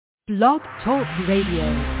Blog Talk Radio.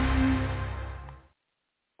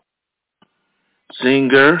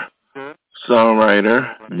 Singer,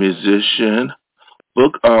 songwriter, musician,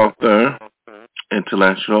 book author,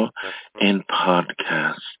 intellectual, and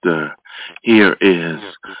podcaster. Here is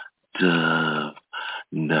Dove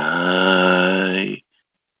Night.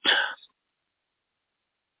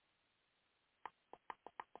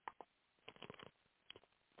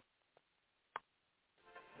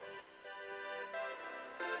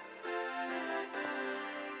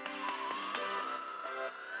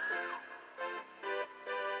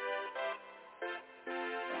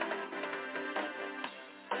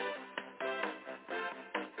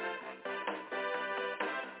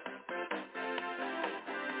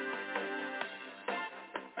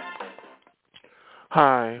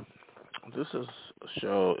 Hi, this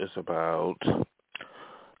show is about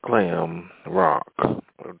glam rock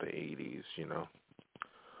of the 80s,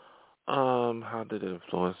 How did it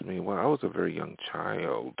influence me? Well, I was a very young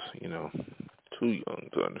child, too young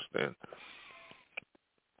to understand.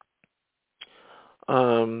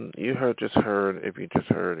 If you just heard,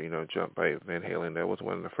 Jump by Van Halen, that was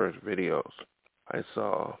one of the first videos I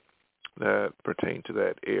saw that pertained to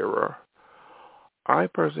that era. I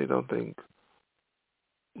personally don't think,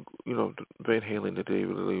 Van Halen, the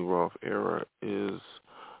David Lee Roth era is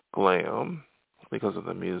glam because of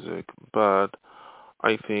the music, but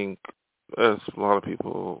I think, as a lot of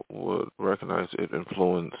people would recognize, it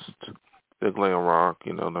influenced the glam rock,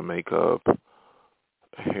 the makeup,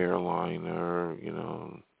 hairliner,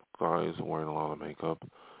 guys wearing a lot of makeup,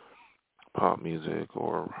 pop music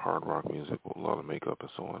or hard rock music with a lot of makeup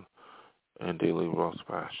and so on, and Daily Roth's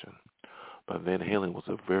fashion. But Van Halen was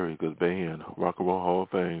a very good band, Rock and Roll Hall of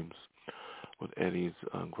Fame, with Eddie's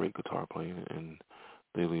great guitar playing and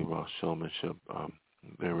Daily Roth's showmanship.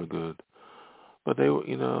 They were good. But they were,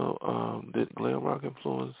 did glam rock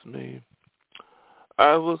influence me?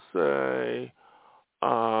 I would say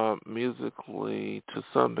musically to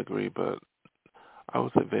some degree, but I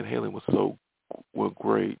would say Van Halen were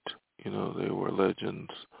great. They were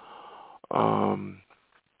legends.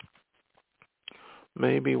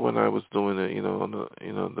 Maybe when I was doing it,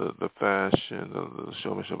 the fashion, the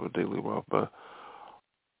showmanship of Daily Roth, but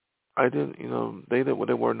I didn't, they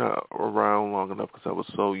were not around long enough because I was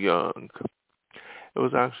so young. It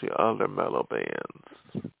was actually other mellow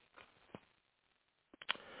bands.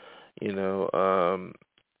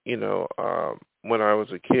 When I was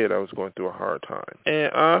a kid, I was going through a hard time,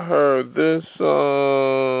 and I heard this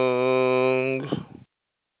song.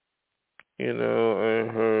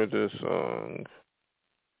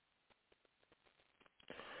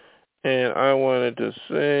 And I wanted to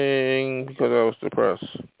sing because I was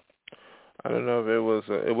depressed. I don't know if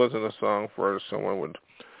it wasn't a song for someone with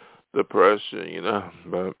depression,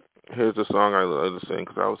 but here's a song I love to sing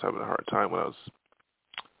because I was having a hard time when I was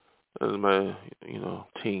in my,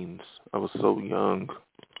 teens. I was so young.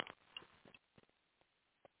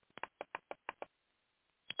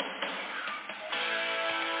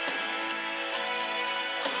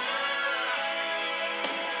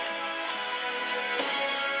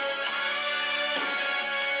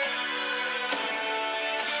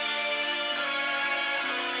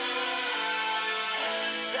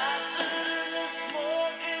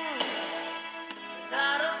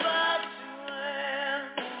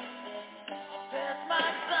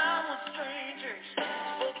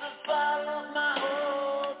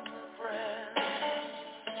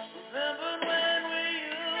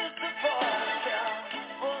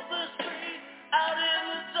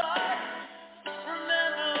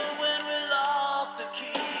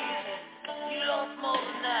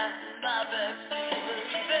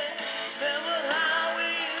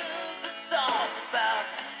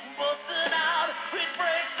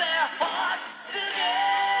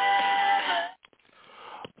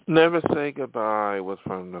 Never Say Goodbye was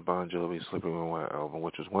from the Bon Jovi Sleeping with One album,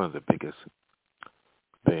 which was one of the biggest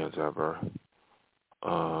bands ever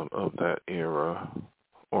of that era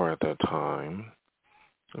or at that time.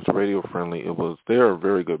 It's radio friendly. They're a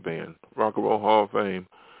very good band. Rock and Roll Hall of Fame,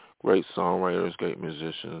 great songwriters, great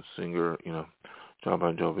musicians, singer. John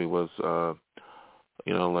Bon Jovi was a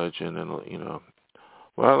legend, and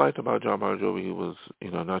what I liked about John Bon Jovi, he was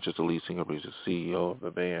not just a lead singer, but he's the CEO of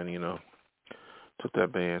the band. Took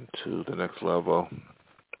that band to the next level.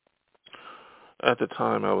 At the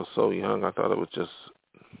time, I was so young, I thought it was just,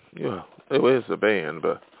 it was a band,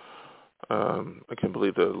 but I can't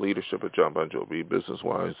believe the leadership of John Bon Jovi,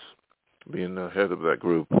 business-wise, being the head of that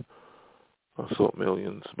group, sold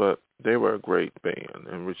millions. But they were a great band,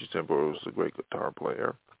 and Richie Sambora was a great guitar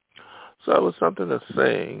player. So it was something to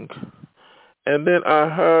sing. And then I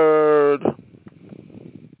heard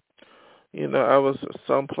I was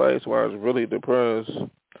someplace where I was really depressed.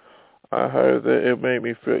 I heard that it made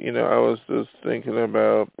me feel, I was just thinking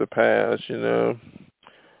about the past, and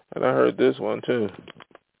I heard this one too.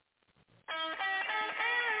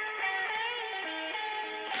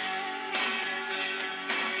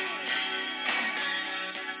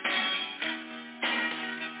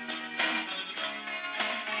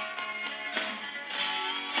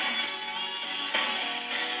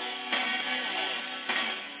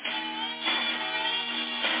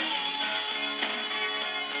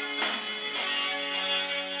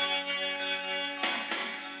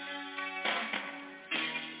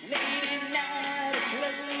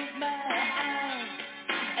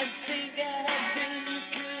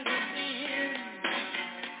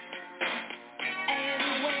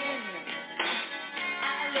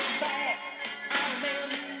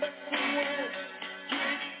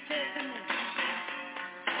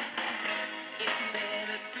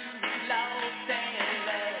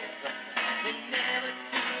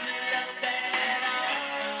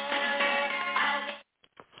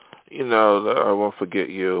 I Won't Forget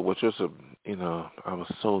You, which was I was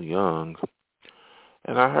so young.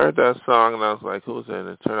 And I heard that song and I was like, who's that? And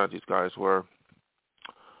it turned out these guys were,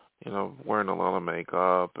 wearing a lot of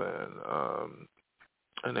makeup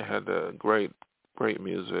and they had the great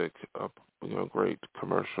music, great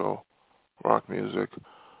commercial rock music.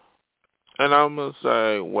 And I'm going to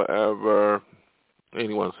say whatever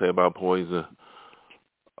anyone say about Poison,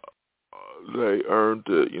 they earned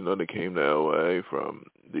it. They came to L.A. from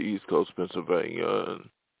the East Coast, Pennsylvania, and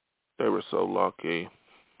they were so lucky.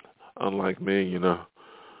 Unlike me,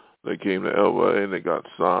 they came to L.A. and they got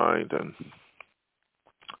signed, and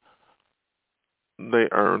they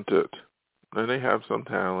earned it. And they have some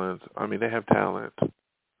talent. I mean, they have talent.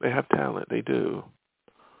 They do.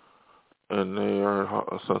 And they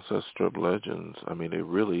are Sunset Strip legends. I mean, they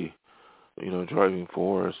really, driving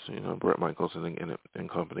force, Brett Michaels and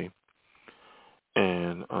company.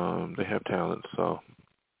 And they have talent, so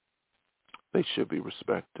they should be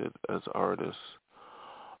respected as artists.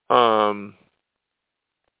 From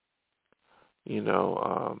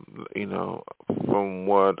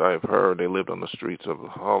what I've heard, they lived on the streets of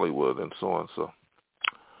Hollywood and so on. So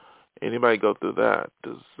anybody go through that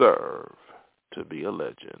deserve to be a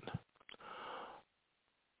legend.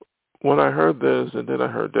 When I heard this, and then I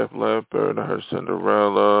heard Def Leppard, I heard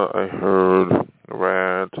Cinderella, I heard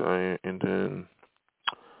Rat, and then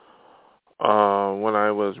when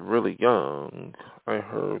I was really young, I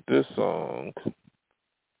heard this song.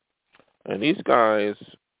 And these guys,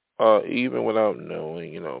 even without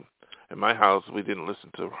knowing, in my house we didn't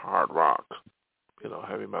listen to hard rock,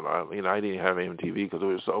 heavy metal. I didn't have MTV because we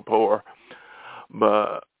were so poor.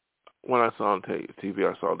 But when I saw on TV,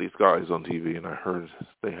 I saw these guys on TV, and I heard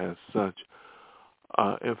they had such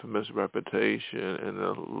infamous reputation in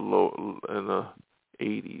the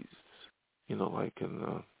 80s, like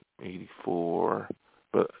in 84,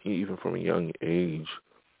 but even from a young age.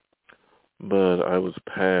 But I was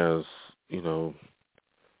past,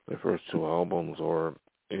 their first two albums, or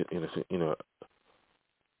I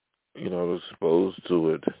was exposed to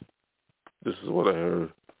it. This is what I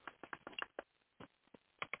heard.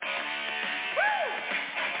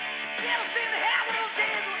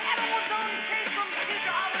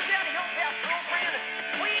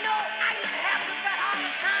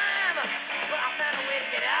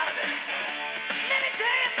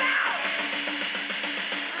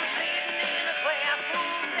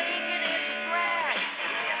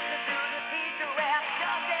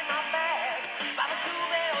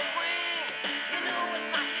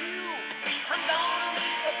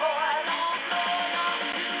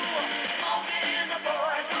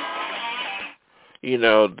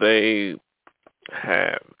 They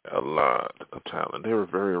had a lot of talent. They were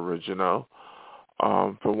very original.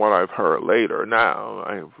 From what I've heard later, now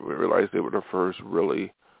I realized they were the first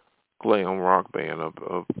really glam rock band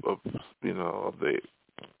of the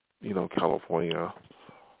California,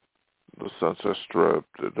 the Sunset Strip,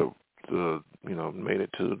 the made it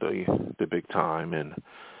to the big time, and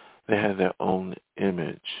they had their own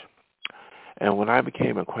image. And when I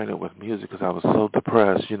became acquainted with music, because I was so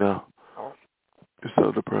depressed,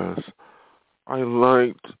 I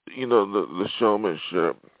liked, the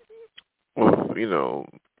showmanship of,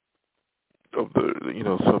 of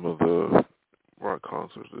the, some of the rock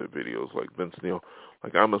concerts, the videos, like Vince Neil.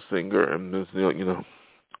 Like, I'm a singer, and Vince Neil,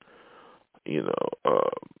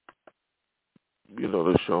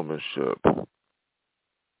 the showmanship,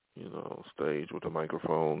 stage with the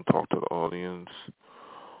microphone, talk to the audience.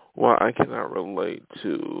 Well, I cannot relate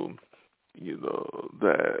to,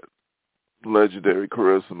 that legendary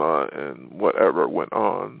charisma and whatever went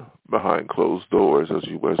on behind closed doors, as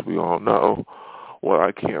we all know. What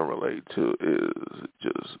I can relate to is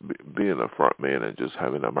just being a front man and just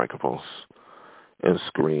having a microphone and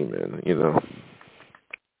screaming, you know.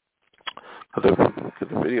 Cause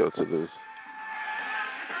the video to this.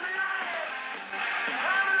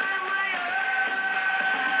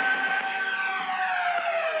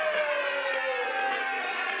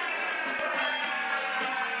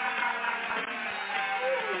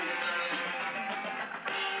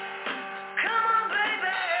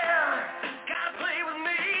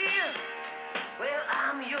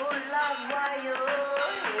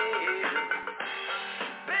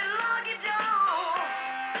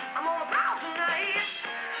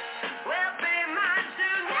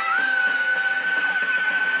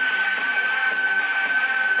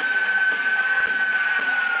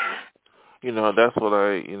 You know, that's what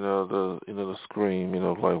the scream,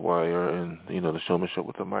 live wire and, the showmanship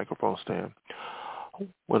with the microphone stand.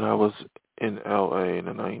 When I was in LA in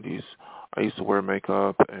the 90s, I used to wear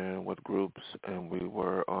makeup and with groups, and we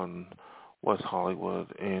were on West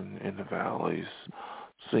Hollywood in the valleys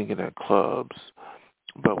singing at clubs,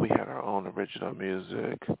 but we had our own original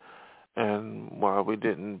music. And while we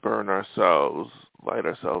didn't light ourselves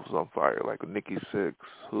on fire like Nikki Sixx,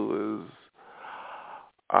 who is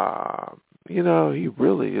he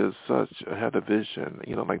really is had a vision,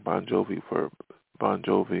 like Bon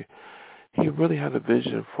Jovi. He really had a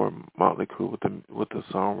vision for Motley Crue with the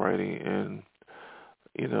songwriting, and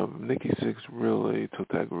Nikki Sixx really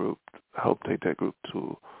helped take that group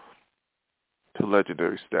to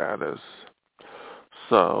legendary status.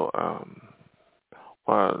 So,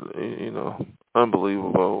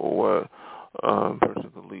 unbelievable what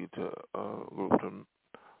person could lead to a group to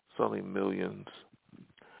selling millions.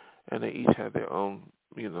 And they each had their own,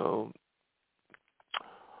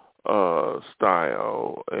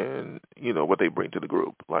 style and, what they bring to the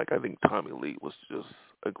group. Like, I think Tommy Lee was just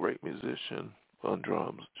a great musician on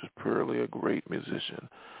drums, just purely a great musician.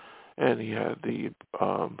 And he had the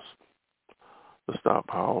star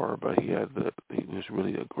power, but he was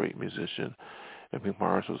really a great musician. And Mick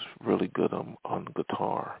Mars was really good on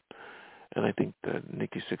guitar. And I think that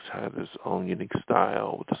Nikki Sixx had his own unique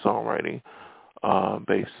style with the songwriting,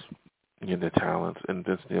 bass, the talents, and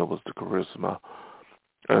Vince Neil was the charisma,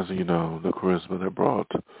 as the charisma that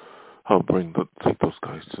helped take those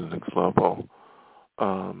guys to the next level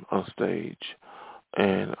on stage.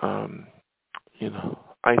 And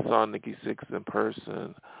I saw Nikki Sixx in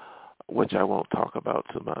person, which I won't talk about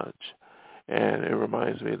too much. And it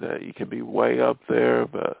reminds me that you can be way up there,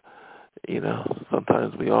 but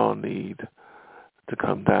sometimes we all need to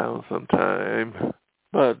come down sometime.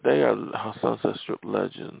 But they are Sunset Strip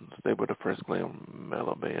legends. They were the first glam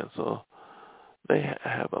metal band, so they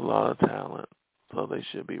have a lot of talent, so they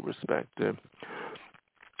should be respected.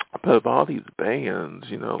 But of all these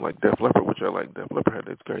bands, like Def Leppard, which I like, Def Leppard had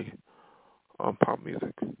this great pop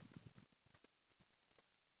music.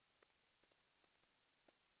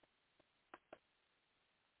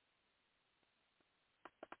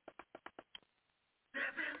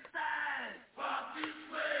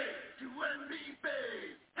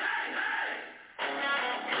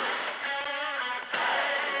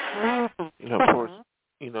 Of course,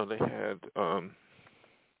 they had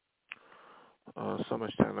so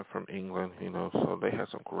much talent from England, so they had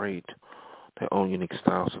their own unique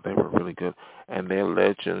style, so they were really good. And they're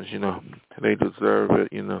legends, they deserve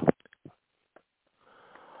it,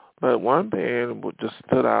 But one band just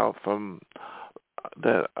stood out from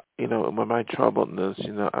that, with my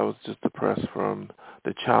troubledness, I was just depressed from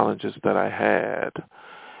the challenges that I had.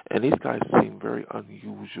 And these guys seem very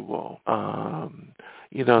unusual.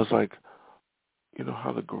 It's like,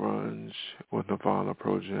 how the grunge with Nirvana,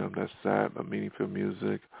 Pearl Jam, that sad but meaningful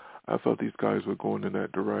music. I thought these guys were going in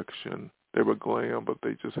that direction. They were glam, but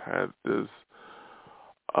they just had this,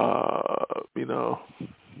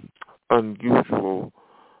 unusual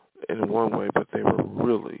in one way, but they were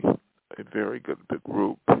really a very good big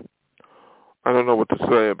group. I don't know what to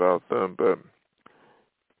say about them, but,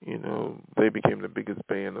 they became the biggest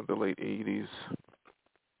band of the late 80s,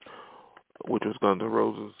 which was Guns N'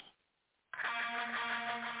 Roses.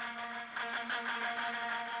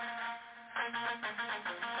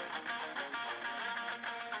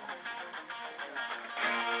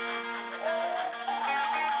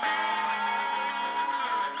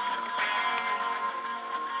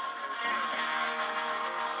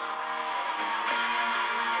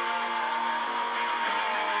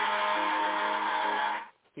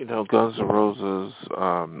 Guns N' Roses,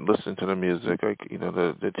 listening to the music, like,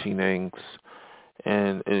 the teen angst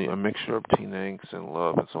and a mixture of teen angst and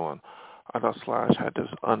love and so on. I thought Slash had this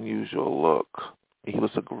unusual look. He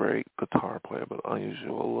was a great guitar player, but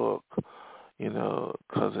unusual look.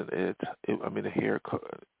 Because I mean, his hair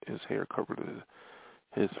covered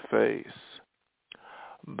his face.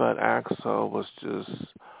 But Axl was just,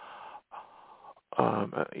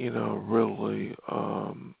 really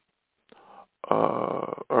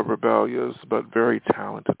a rebellious but very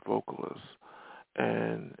talented vocalist.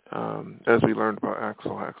 And as we learned about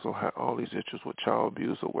Axl had all these issues with child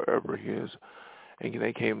abuse or wherever he is. And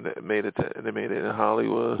they made it in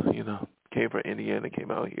Hollywood. Came from Indiana,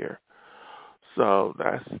 came out here. So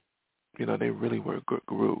that's, they really were a good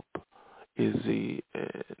group, Izzy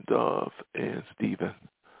and Dove and Steven.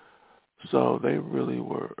 So they really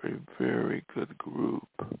were a very good group.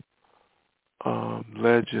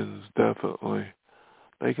 Legends, definitely.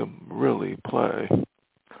 They can really play.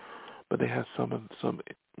 But they had some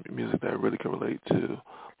music that I really can relate to,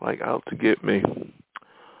 like Out to Get Me.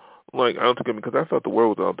 Because I thought the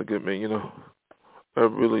world was out to get me, I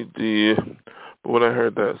really did. But when I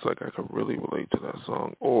heard that, it's like I could really relate to that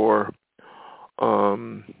song. Or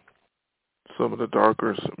some of the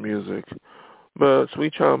darker music. But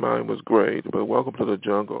Sweet Child Mine was great. But Welcome to the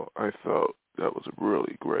Jungle, I felt that was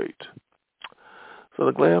really great. So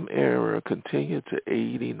the glam era continued to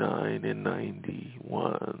 89 and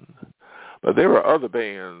 91. But there were other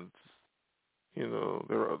bands, there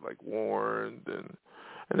were like Warren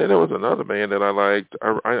and then there was another band that I liked.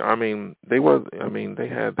 They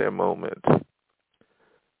had their moment,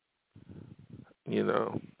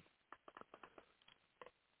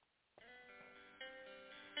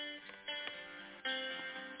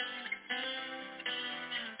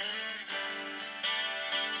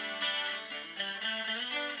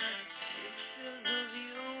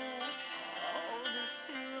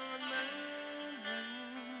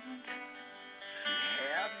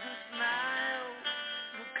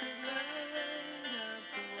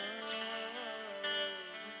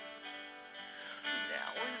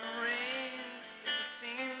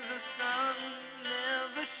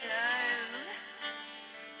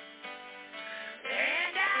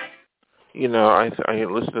 I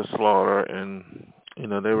listened to Slaughter, and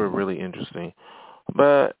they were really interesting.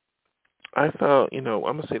 But I felt, I'm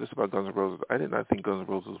gonna say this about Guns N' Roses. I did not think Guns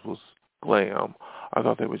N' Roses was glam. I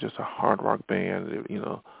thought they were just a hard rock band,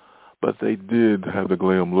 but they did have the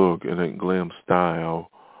glam look and that glam style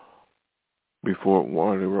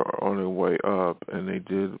while they were on their way up, and they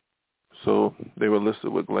did. So they were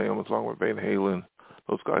listed with glam along with Van Halen.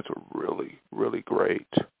 Those guys were really, really great.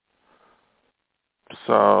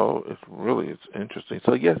 So it's interesting.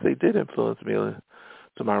 So yes, they did influence me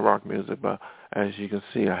to my rock music, but as you can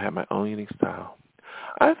see, I have my own unique style.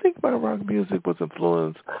 I think my rock music was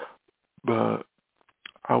influenced, but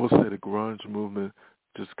I would say the grunge movement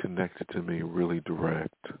just connected to me really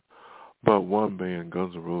direct. But one band,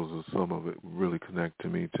 Guns N' Roses, some of it really connect to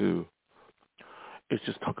me too. It's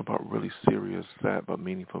just talking about really serious, sad but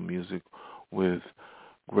meaningful music with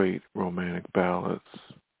great romantic ballads.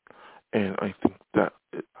 And I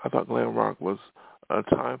thought glam rock was a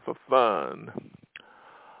time for fun.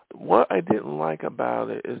 What I didn't like about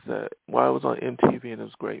it is that while it was on MTV and it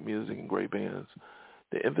was great music and great bands,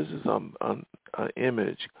 the emphasis on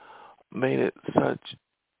image made it such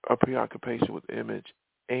a preoccupation with image,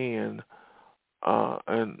 and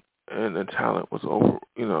the talent was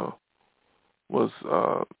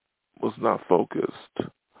was not focused,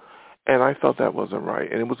 and I felt that wasn't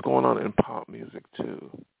right, and it was going on in pop music too.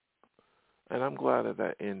 And I'm glad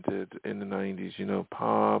that ended in the 90s,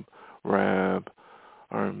 pop, rap,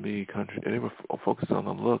 R&B, country. And they were focused on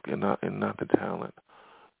the look and not the talent.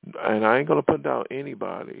 And I ain't going to put down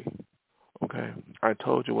anybody, okay? I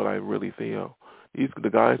told you what I really feel. The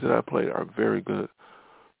guys that I played are very good.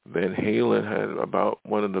 Van Halen had about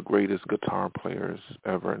one of the greatest guitar players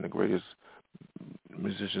ever and the greatest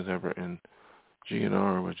musicians ever. And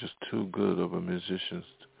GNR were just too good of a musicians.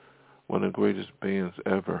 One of the greatest bands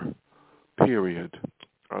ever. Period,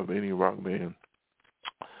 of any rock band.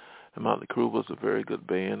 And Motley Crue was a very good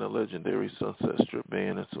band, a legendary Sunset Strip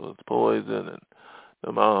band, and so it's Poison and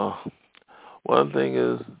them all. One thing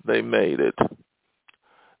is, they made it.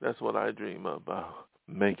 That's what I dream about,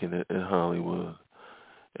 making it in Hollywood.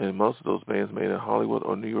 And most of those bands made it in Hollywood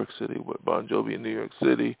or New York City, with Bon Jovi in New York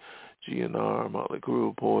City, GNR, Motley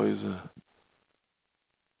Crue, Poison,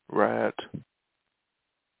 Rat.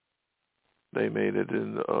 They made it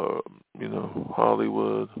in,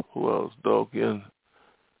 Hollywood. Who else? Dokken.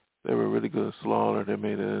 They were really good. Slaughter. They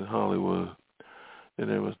made it in Hollywood. Then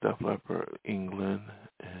there was Def Leppard, England,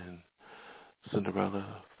 and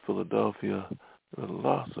Cinderella, Philadelphia. There were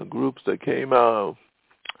lots of groups that came out.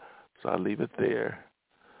 So I leave it there.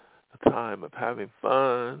 time of having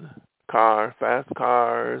fun, fast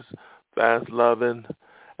cars, fast loving,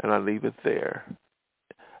 and I leave it there.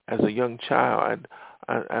 As a young child,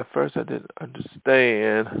 at first I didn't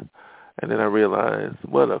understand, and then I realized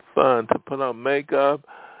what a fun to put on makeup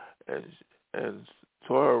and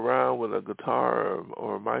tour around with a guitar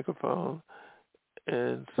or a microphone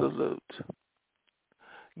and salute.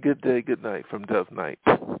 Good day, good night from Death Knight.